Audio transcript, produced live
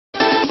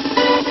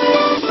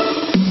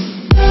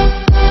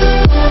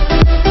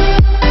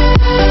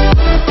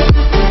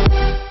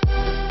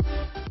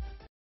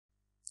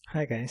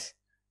Hi guys,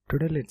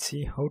 today let's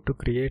see how to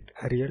create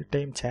a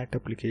real-time chat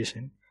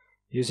application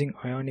using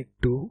Ionic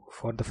 2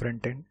 for the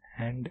front end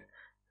and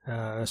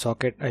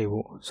socket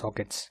IO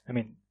sockets.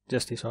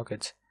 Just the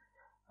sockets.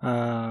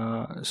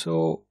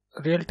 So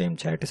real-time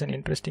chat is an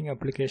interesting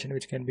application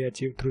which can be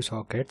achieved through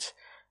sockets,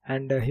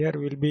 and here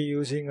we'll be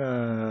using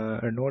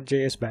a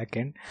Node.js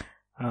backend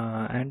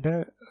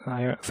and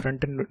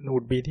front end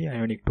would be the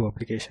Ionic 2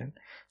 application.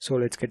 So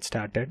let's get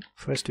started.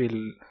 First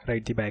we'll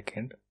write the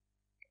backend.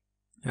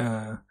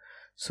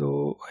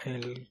 So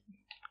I'll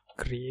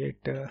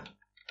create a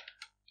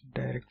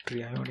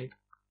directory Ionic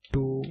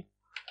 2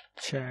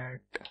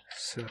 chat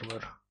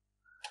server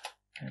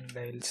and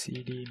I'll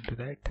cd into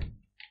that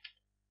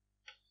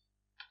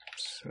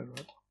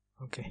server.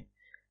 Okay,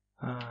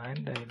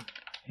 and I'll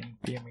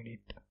npm init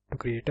to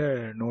create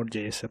a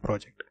Node.js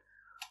project.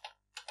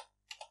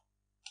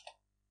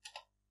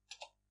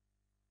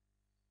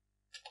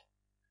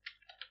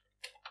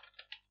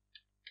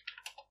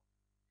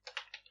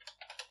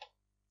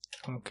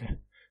 Okay,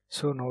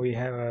 so now we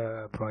have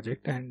a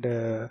project, and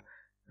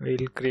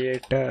we'll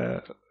create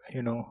a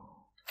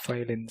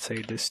file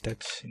inside this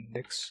touch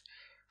index.js,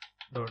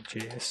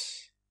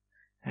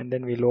 and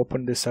then we'll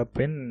open this up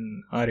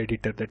in our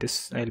editor, that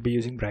is I'll be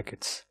using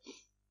brackets.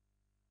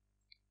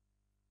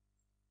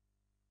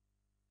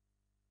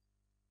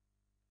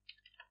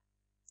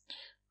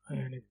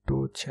 Ionic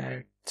 2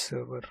 chat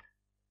server.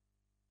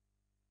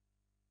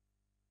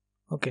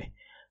 Okay,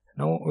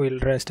 now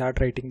we'll start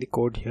writing the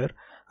code here.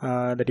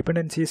 The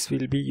dependencies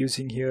we'll be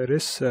using here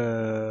is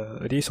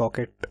the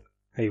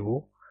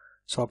socket.io.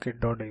 So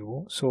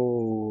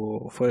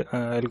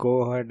I'll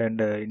go ahead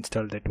and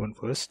install that one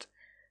first.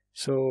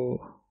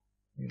 So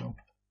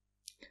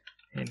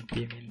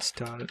npm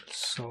install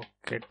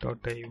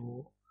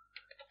socket.io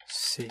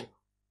save.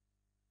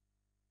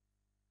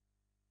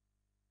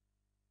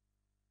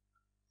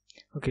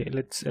 Okay,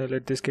 let's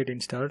let this get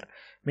installed.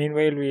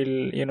 Meanwhile,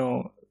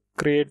 we'll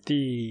create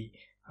the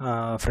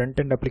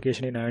front-end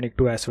application in Ionic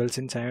 2 as well,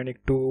 since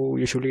Ionic 2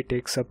 usually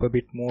takes up a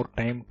bit more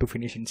time to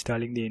finish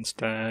installing the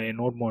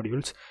node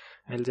modules.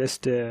 I'll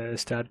just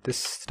start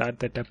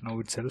that up now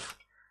itself,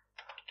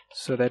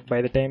 so that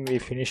by the time we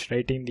finish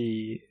writing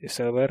the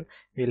server,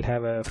 we'll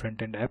have a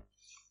front-end app.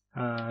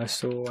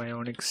 So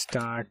Ionic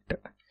start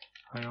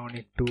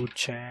Ionic 2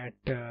 chat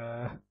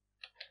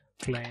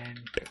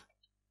client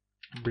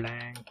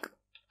blank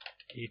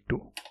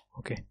e2.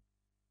 Okay,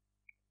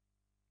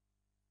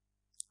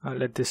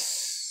 let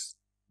this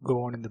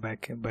go on in the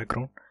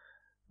background.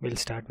 We'll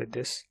start with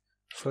this.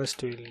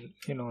 First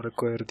we'll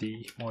require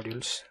the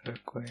modules,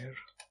 require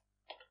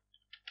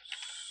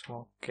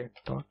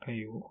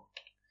socket.io,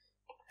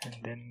 and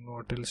then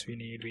what else we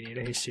need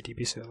a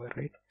HTTP server,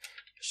 right?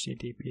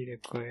 HTTP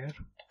require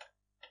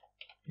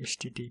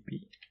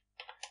HTTP,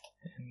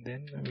 and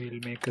then we'll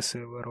make a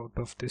server out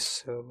of this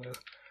server,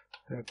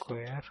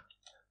 require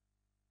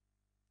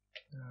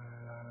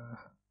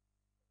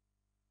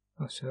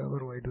a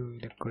server. Why do we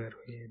require?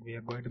 We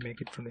are going to make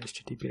it from the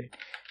HTTP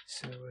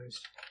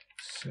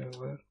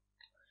server.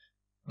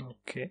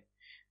 Okay,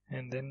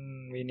 and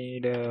then we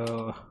need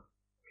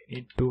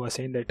to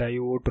assign that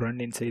IO to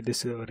run inside the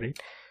server, right?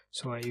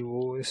 So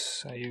IO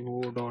is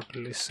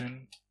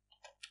IO.listen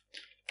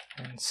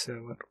and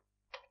server.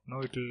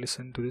 Now it will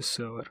listen to this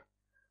server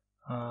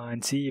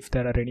and see if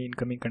there are any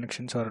incoming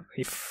connections, or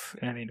if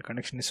any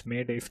connection is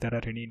made, if there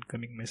are any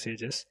incoming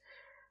messages.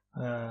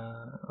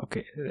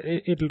 Okay,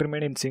 it will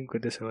remain in sync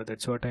with the server.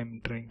 That's what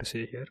I'm trying to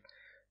say here.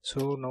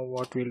 So now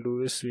what we'll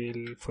do is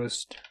we'll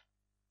first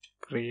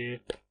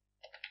create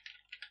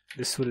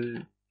this.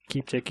 Will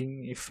keep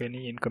checking if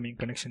any incoming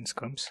connections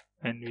comes,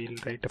 and we'll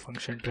write a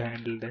function to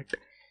handle that.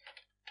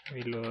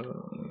 It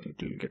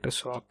will get a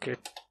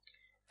socket,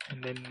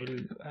 and then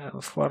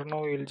we'll for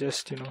now we'll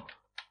just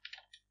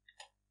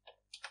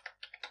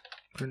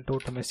print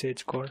out a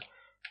message called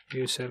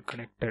user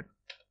connected.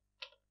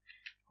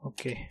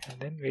 Okay,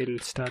 and then we'll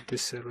start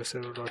this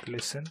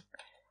server.listen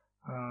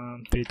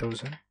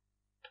 3000,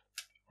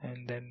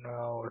 and then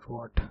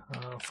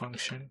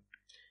function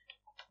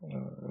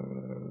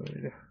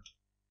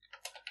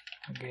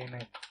again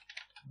a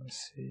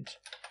message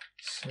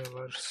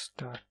server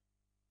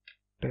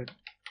started.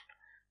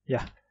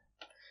 Yeah,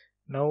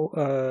 now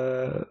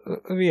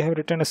we have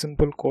written a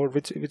simple code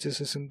which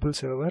is a simple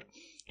server,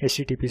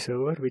 HTTP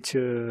server, which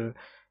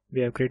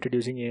we have created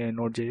using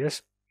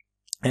Node.js.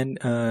 And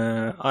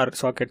our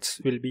sockets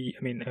will be,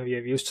 we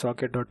have used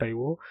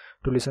socket.io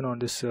to listen on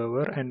this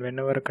server, and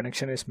whenever a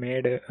connection is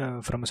made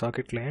from a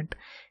socket client,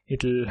 we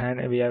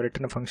have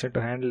written a function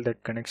to handle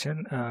that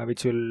connection,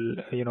 which will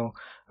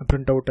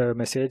print out a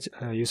message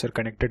user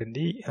connected in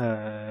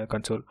the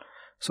console.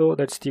 So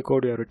that's the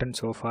code we have written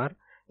so far.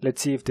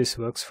 Let's see if this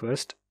works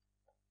first.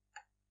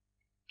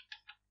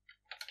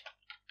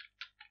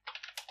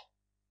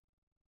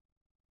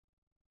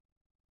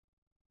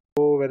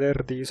 Whether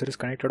the user is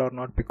connected or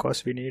not,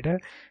 because we need a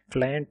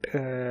client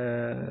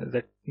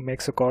that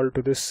makes a call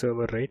to this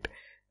server, right,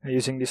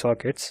 using the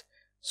sockets.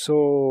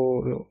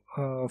 So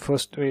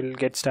first we'll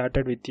get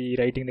started with the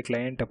writing the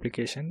client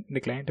application.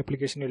 The client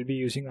application will be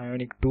using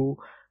Ionic 2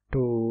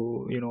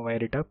 to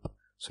wire it up.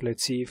 So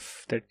let's see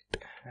if that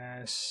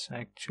has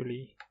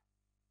actually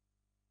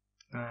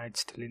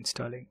it's still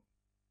installing.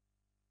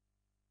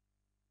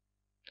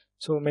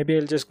 So maybe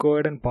I'll just go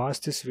ahead and pause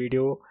this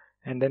video,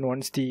 and then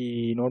once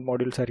the node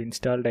modules are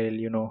installed,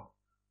 I'll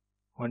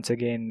once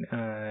again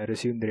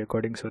resume the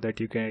recording so that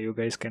you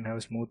guys can have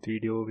a smooth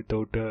video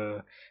without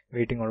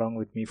waiting along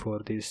with me for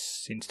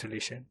this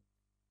installation.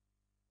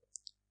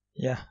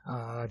 Yeah,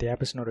 the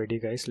app is now ready,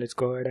 guys. Let's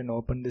go ahead and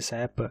open this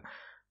app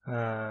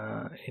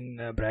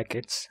in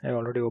brackets. I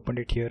already opened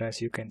it here,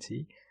 as you can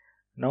see.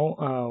 Now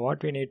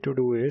what we need to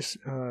do is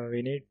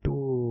we need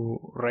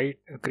to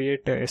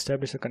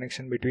establish a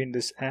connection between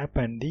this app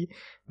and the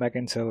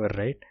backend server,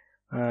 right,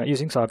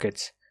 using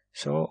sockets.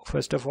 So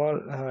first of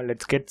all,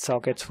 let's get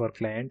sockets for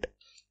client.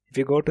 If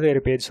you go to their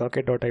page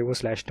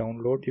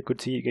socket.io/download, you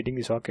could see getting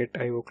the socket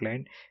IO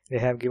client. They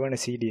have given a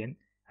CDN.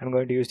 I'm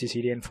going to use the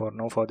CDN for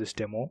now for this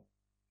demo.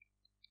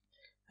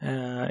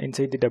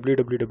 Inside the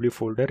www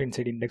folder,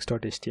 inside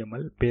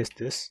index.html, paste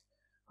this.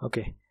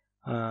 Okay.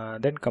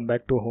 Then come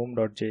back to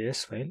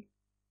home.js file,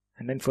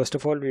 and then first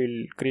of all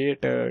we'll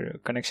create a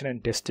connection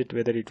and test it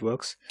whether it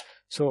works.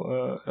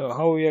 So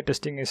how we are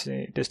testing it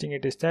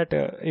is that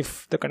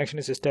if the connection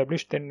is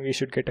established, then we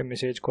should get a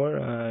message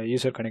called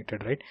user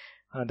connected, right?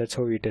 That's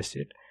how we test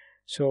it.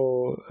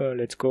 So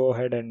let's go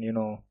ahead and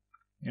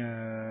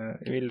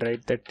we'll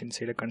write that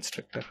inside a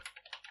constructor.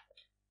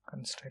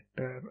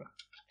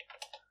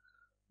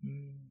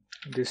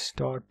 This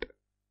dot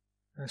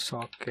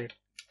socket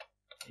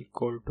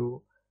equal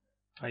to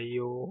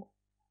IO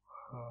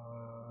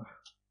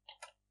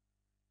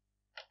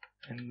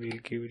and we'll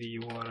give the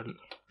URL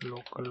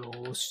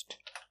localhost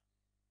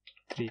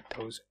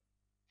 3000.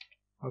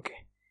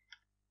 Okay,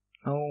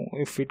 now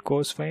if it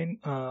goes fine,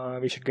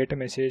 we should get a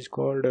message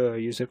called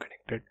user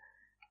connected.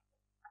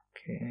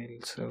 Okay,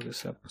 I'll serve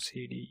this up.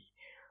 cd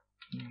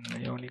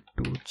Ionic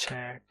 2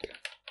 chat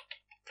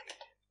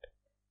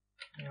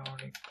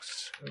Ionic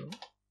serve.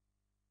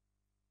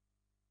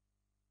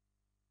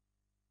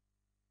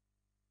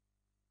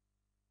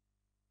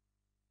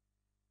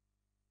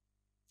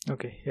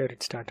 Okay, here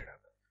it started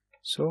up.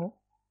 So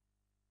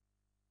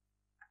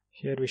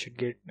here we should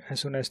get, as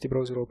soon as the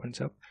browser opens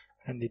up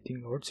and the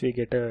thing loads, we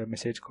get a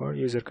message called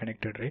user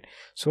connected, right?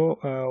 So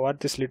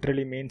what this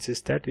literally means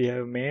is that we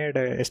have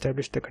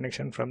established the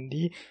connection from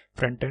the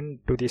front end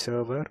to the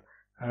server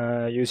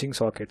using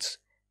sockets.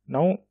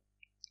 Now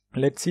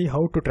let's see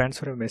how to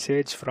transfer a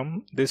message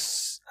from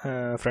this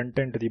front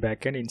end to the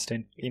back end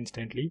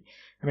instantly.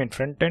 I mean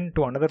front end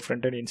to another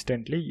front end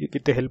instantly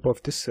with the help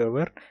of this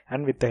server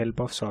and with the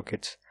help of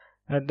sockets.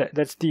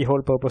 That's the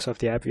whole purpose of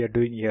the app we are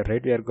doing here,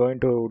 right? We are going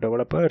to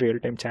develop a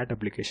real-time chat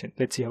application.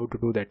 Let's see how to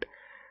do that.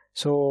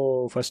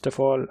 So first of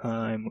all,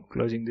 I'm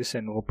closing this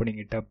and opening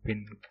it up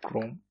in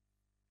Chrome.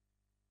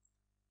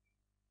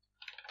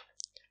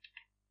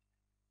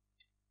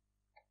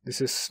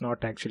 This is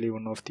not actually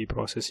one of the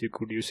process. You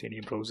could use any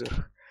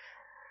browser.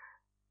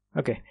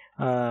 Okay,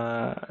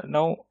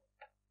 now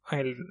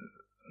I'll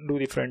do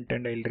the front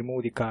end. I'll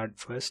remove the card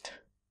first,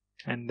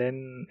 and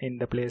then in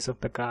the place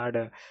of the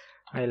card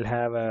I'll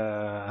have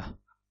a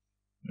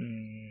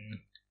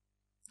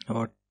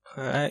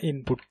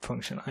input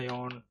function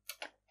ion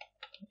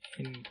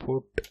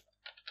input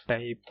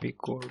type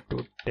equal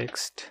to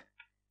text,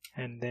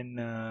 and then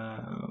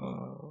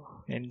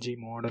ng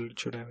model, it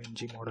should have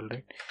ng model,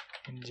 right?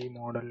 Ng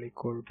model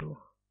equal to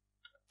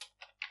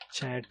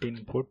chat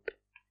input,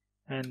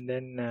 and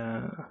then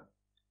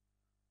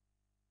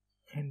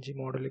ng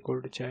model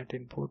equal to chat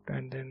input,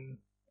 and then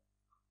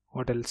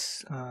what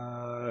else?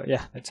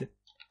 Yeah, that's it.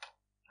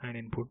 And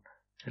input,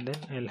 and then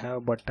I'll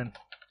have button.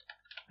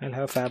 I'll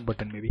have fab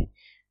button, maybe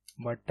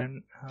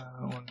button.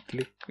 On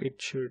click,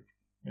 it should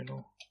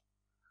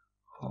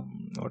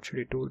what should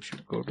it do? It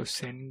should go to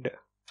send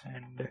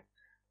and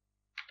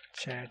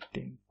chat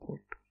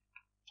input,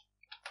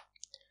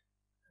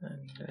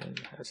 and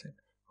I'll have send.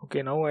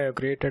 Okay, now I have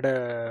created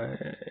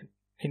a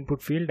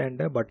input field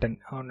and a button.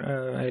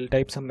 I'll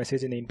type some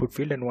message in the input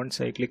field, and once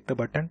I click the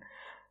button,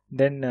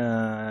 then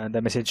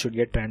the message should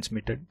get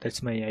transmitted.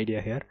 That's my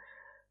idea here.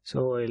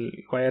 So I'll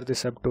wire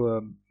this up to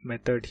a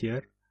method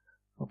here.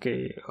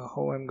 Okay,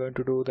 how I'm going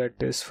to do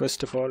that is,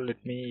 first of all,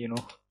 let me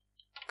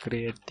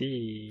create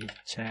the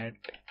chat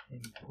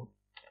input.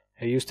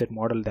 I used that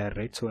model there,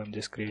 right? So I'm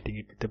just creating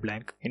it with a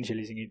blank,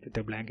 initializing it with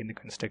a blank in the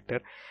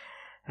constructor.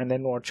 And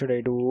then what should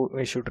I do?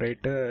 I should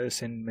write a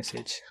send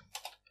message.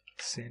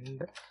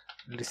 Send,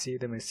 receive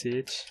the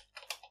message,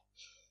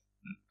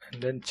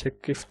 and then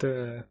check if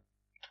the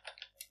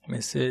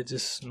message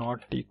is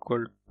not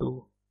equal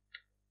to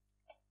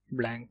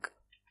blank.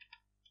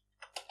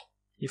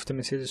 If the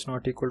message is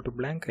not equal to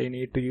blank, I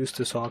need to use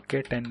the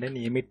socket and then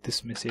emit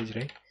this message,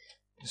 right?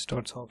 This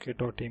dot socket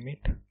dot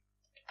emit,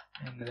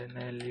 and then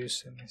I'll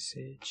use a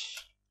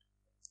message,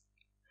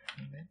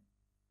 and then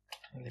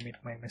I'll emit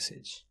my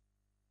message.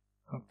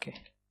 Okay,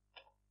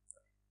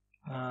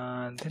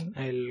 Then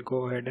I'll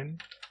go ahead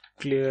and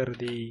clear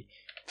the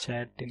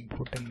chat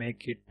input and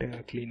make it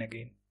clean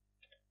again.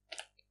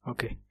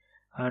 Okay,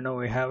 now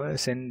I have a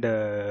send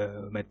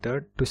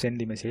method to send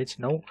the message.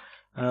 Now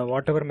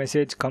whatever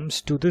message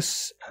comes to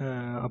this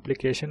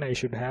application, I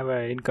should have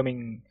a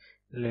incoming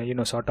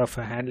sort of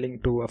a handling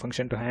to a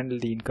function to handle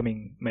the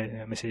incoming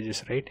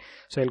messages, right?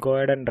 So I'll go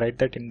ahead and write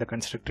that in the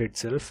constructor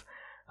itself.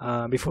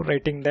 Before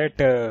writing that,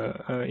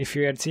 if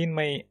you had seen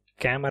my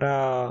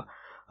camera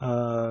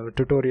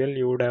tutorial,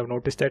 you would have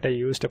noticed that I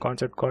used a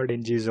concept called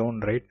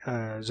ngZone, right?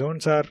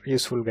 Zones are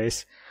useful,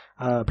 guys.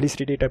 Please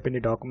read it up in the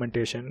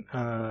documentation.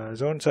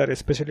 Zones are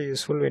especially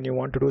useful when you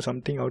want to do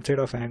something outside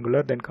of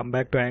Angular, then come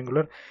back to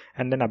Angular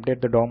and then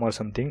update the DOM or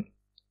something.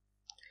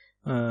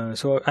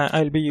 So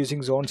I'll be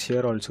using zones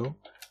here also.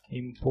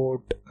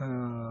 Import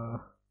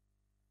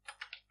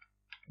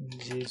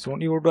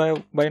ngZone. You would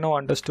have by now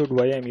understood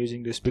why I'm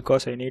using this,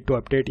 because I need to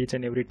update each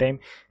and every time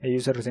a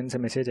user sends a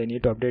message. I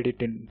need to update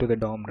it into the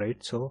DOM,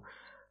 right? So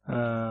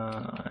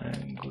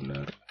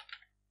Angular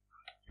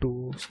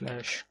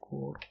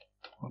 2/core.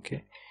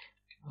 Okay.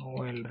 Now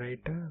I'll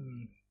write a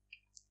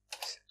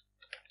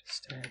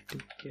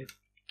static get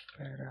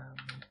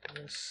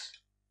parameters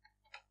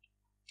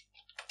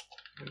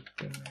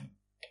return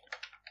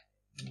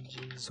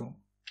ngZone.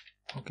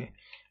 Okay,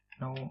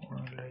 now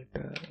I'll write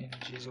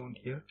ngZone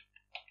here.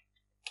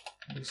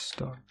 This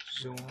dot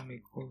zone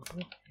equal to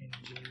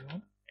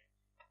ngZone.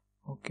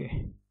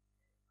 Okay,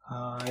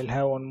 I'll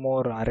have one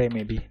more array,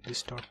 maybe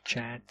this dot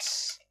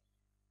chats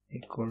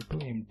equal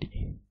to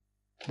empty.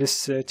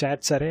 This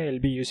chats array I'll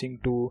be using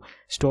to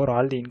store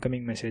all the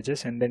incoming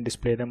messages and then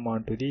display them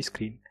onto the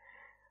screen.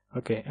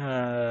 Okay,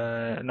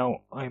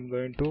 now I'm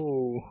going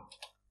to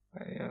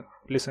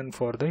listen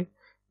for the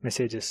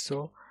messages.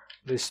 So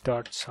this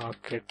dot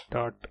socket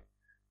dot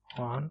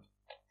on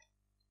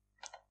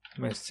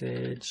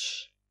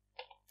message,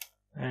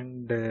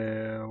 and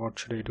what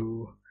should I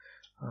do?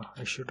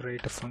 I should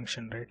write a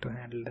function, right, to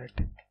handle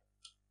that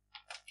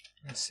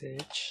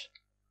message.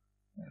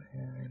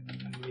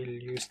 And we'll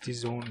use the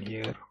zone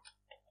here.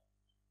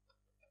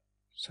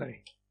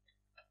 Sorry.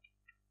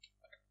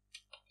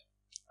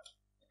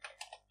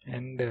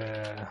 And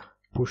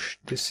push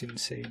this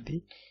inside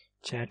the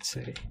chats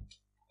array.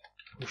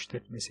 Push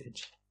that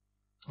message.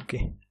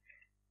 Okay.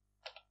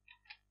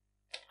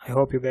 I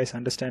hope you guys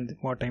understand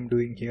what I'm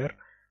doing here.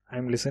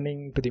 I'm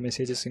listening to the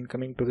messages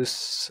incoming to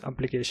this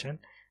application,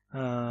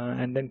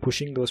 and then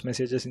pushing those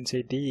messages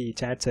inside the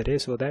chats array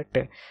so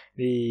that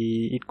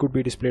it could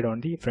be displayed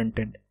on the front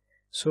end.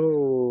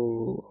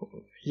 So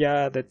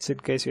yeah, that's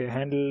it, guys. We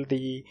handle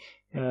the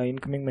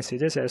incoming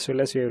messages, as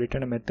well as we have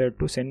written a method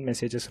to send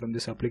messages from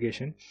this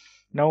application.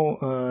 Now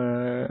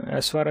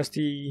as far as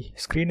the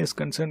screen is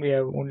concerned, we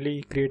have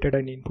only created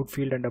an input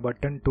field and a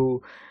button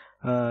to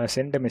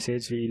send a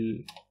message.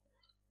 We'll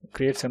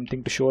create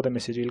something to show the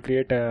message. We'll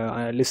create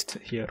a list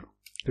here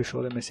to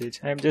show the message.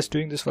 I'm just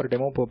doing this for a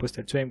demo purpose,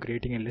 that's why I'm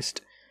creating a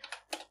list.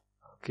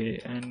 Okay,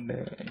 and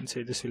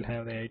inside this we'll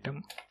have the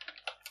item,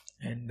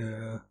 and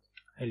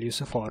I'll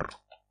use a for.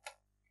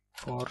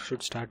 For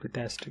should start with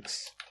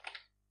asterisk,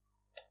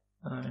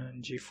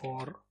 and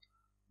g4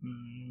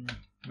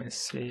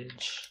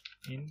 message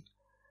in,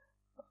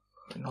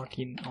 not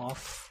in,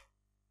 off,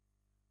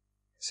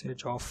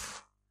 message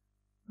of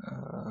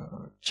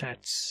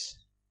chats,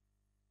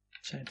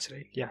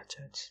 right? Yeah,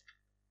 chats.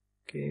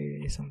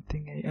 Okay,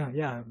 something.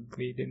 Yeah,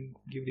 we didn't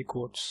give the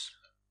quotes.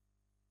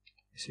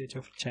 Message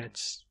of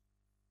chats.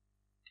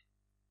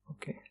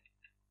 Okay,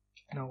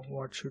 now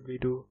what should we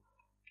do?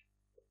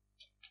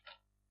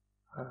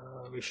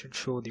 We should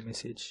show the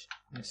message.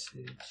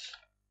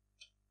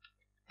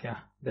 Yeah,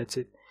 that's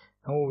it.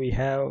 Now we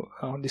have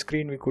on the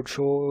screen, we could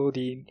show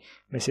the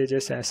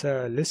messages as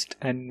a list,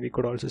 and we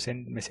could also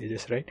send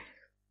messages, right?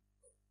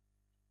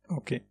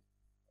 Okay,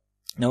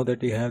 now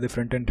that we have the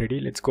front end ready,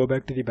 let's go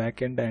back to the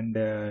back end and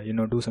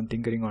do some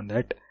tinkering on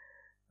that,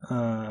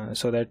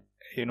 so that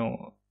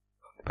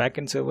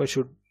backend server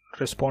should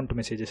respond to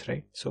messages,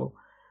 right? So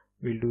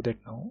we'll do that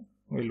now.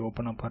 We'll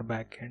open up our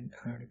backend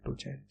to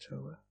chat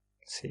server,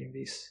 save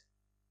this,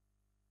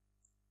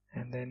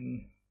 and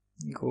then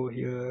go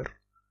here.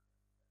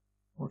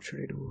 What should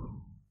I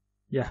do?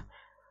 Yeah,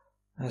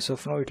 as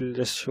of now it will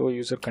just show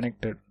user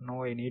connected.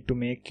 Now I need to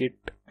make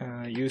it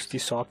use the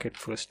socket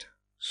first.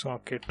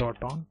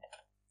 Socket.on,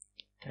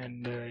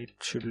 and it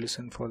should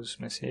listen for this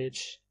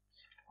message.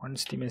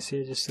 Once the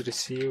message is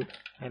received,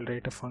 I'll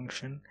write a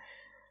function.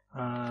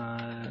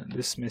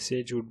 This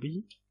message would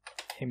be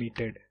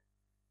emitted.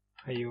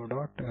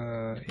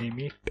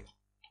 io.emit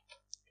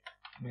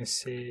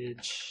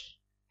message,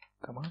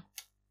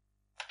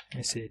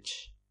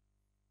 message,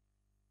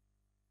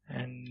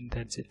 and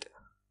that's it.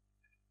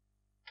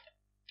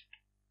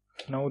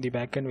 Now the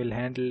backend will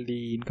handle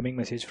the incoming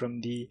message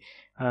from the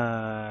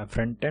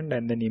front end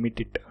and then emit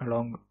it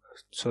along,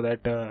 so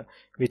that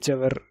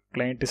whichever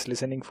client is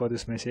listening for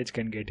this message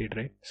can get it,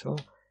 right? So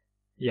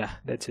yeah,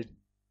 that's it.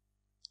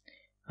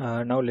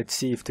 Now let's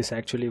see if this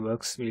actually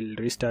works. We'll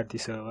restart the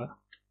server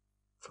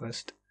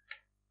first.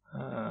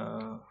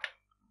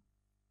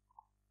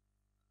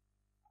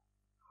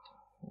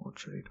 what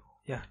should I do?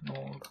 Yeah,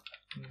 node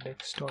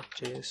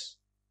index.js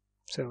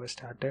server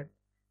started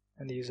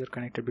and the user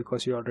connected,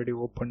 because you already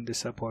opened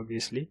this up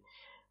obviously.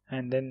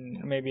 And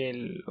then maybe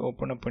I'll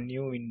open up a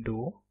new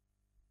window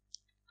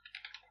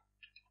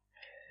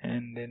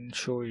and then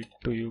show it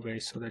to you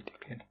guys so that you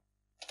can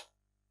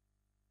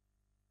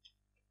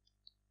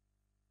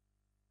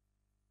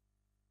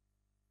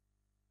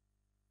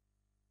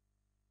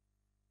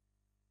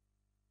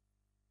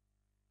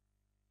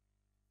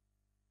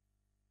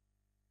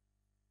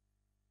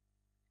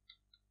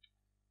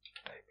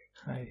typing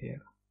hi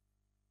here.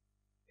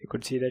 You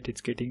could see that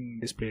it's getting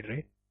displayed,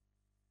 right?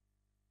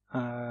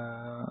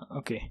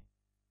 Okay,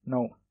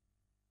 now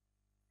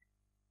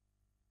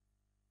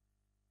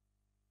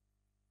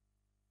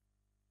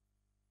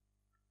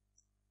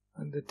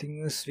and the thing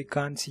is we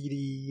can't see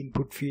the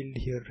input field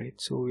here, right?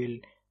 So we'll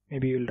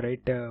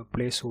write a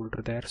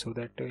placeholder there so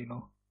that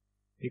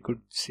we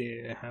could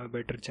say have a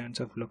better chance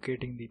of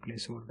locating the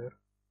placeholder.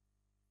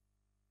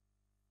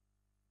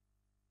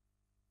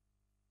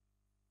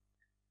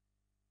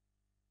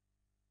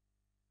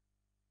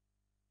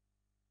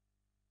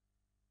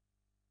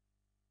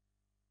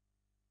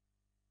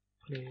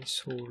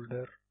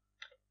 Placeholder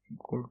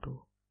equal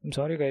to, I'm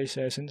sorry guys,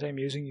 since I'm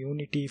using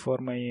Unity for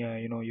my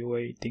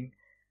UI thing,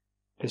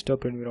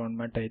 desktop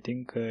environment, I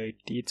think it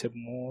eats up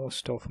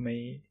most of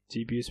my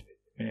GPU's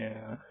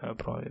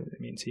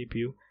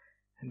CPU,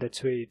 and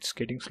that's why it's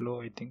getting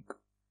slow, I think.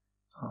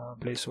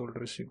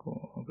 Placeholders, you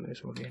go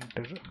placeholder,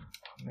 enter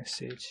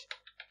message.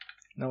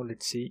 Now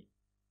let's see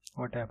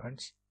what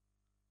happens.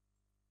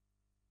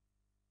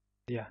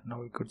 Yeah,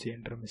 now we could see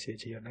enter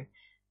message here, right?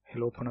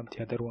 I'll open up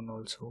the other one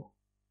also.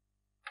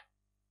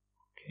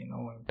 Okay,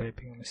 now I'm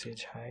typing a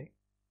message hi.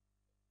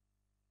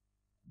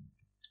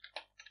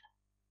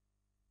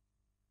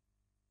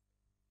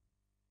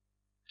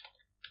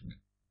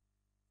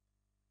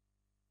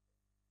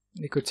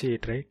 You could see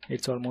it, right?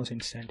 It's almost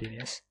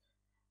instantaneous.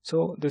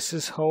 So this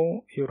is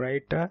how you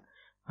write a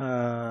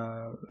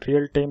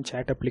real-time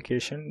chat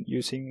application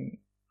using,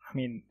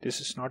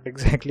 this is not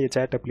exactly a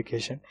chat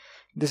application.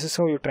 This is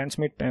how you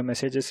transmit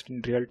messages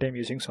in real time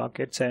using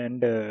sockets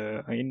and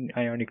in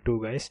Ionic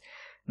 2, guys.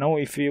 Now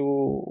if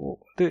you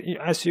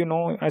as you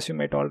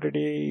might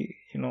already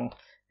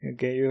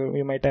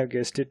you might have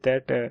guessed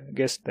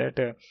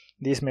that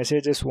these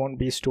messages won't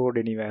be stored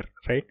anywhere,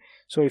 right?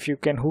 So if you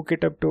can hook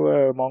it up to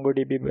a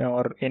MongoDB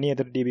or any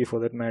other DB for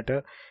that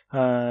matter,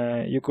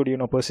 you could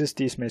persist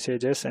these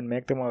messages and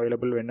make them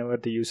available whenever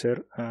the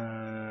user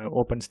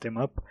opens them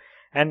up.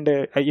 And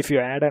if you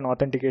add an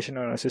authentication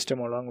or a system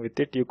along with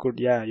it, you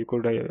could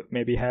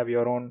maybe have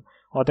your own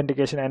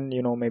authentication and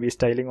maybe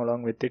styling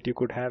along with it. You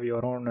could have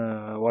your own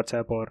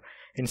WhatsApp or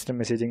instant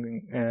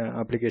messaging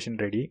application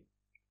ready.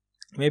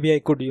 Maybe I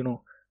could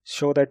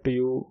show that to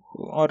you,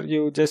 or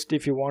you just,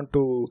 if you want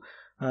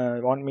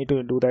me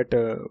to do that,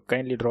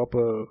 kindly drop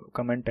a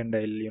comment and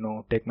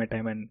I'll take my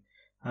time and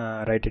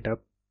write it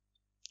up.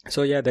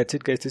 So yeah, that's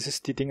it guys. This is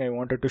the thing I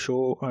wanted to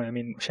show,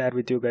 share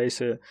with you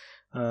guys.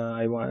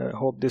 I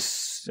hope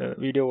this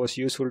video was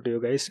useful to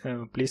you guys.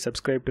 Please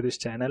subscribe to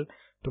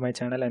my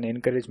channel and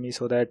encourage me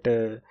so that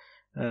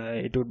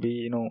it would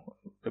be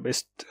the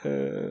best.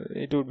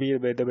 It would be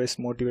the best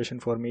motivation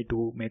for me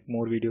to make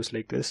more videos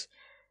like this.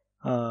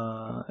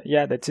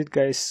 Yeah, that's it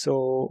guys.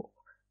 So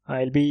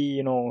I'll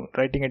be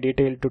writing a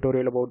detailed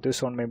tutorial about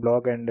this on my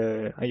blog,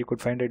 and you could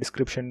find a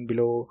description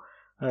below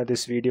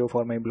this video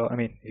for my blog.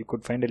 You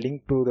could find a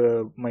link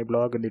to my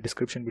blog in the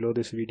description below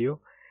this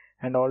video,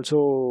 and also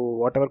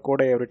whatever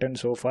code I have written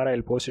so far,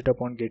 I'll post it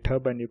up on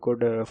GitHub, and you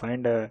could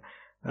find a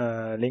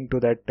link to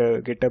that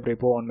GitHub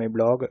repo on my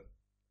blog.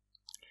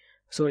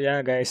 So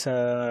yeah guys,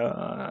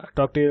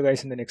 talk to you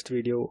guys in the next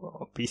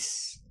video.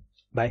 Peace,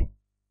 bye.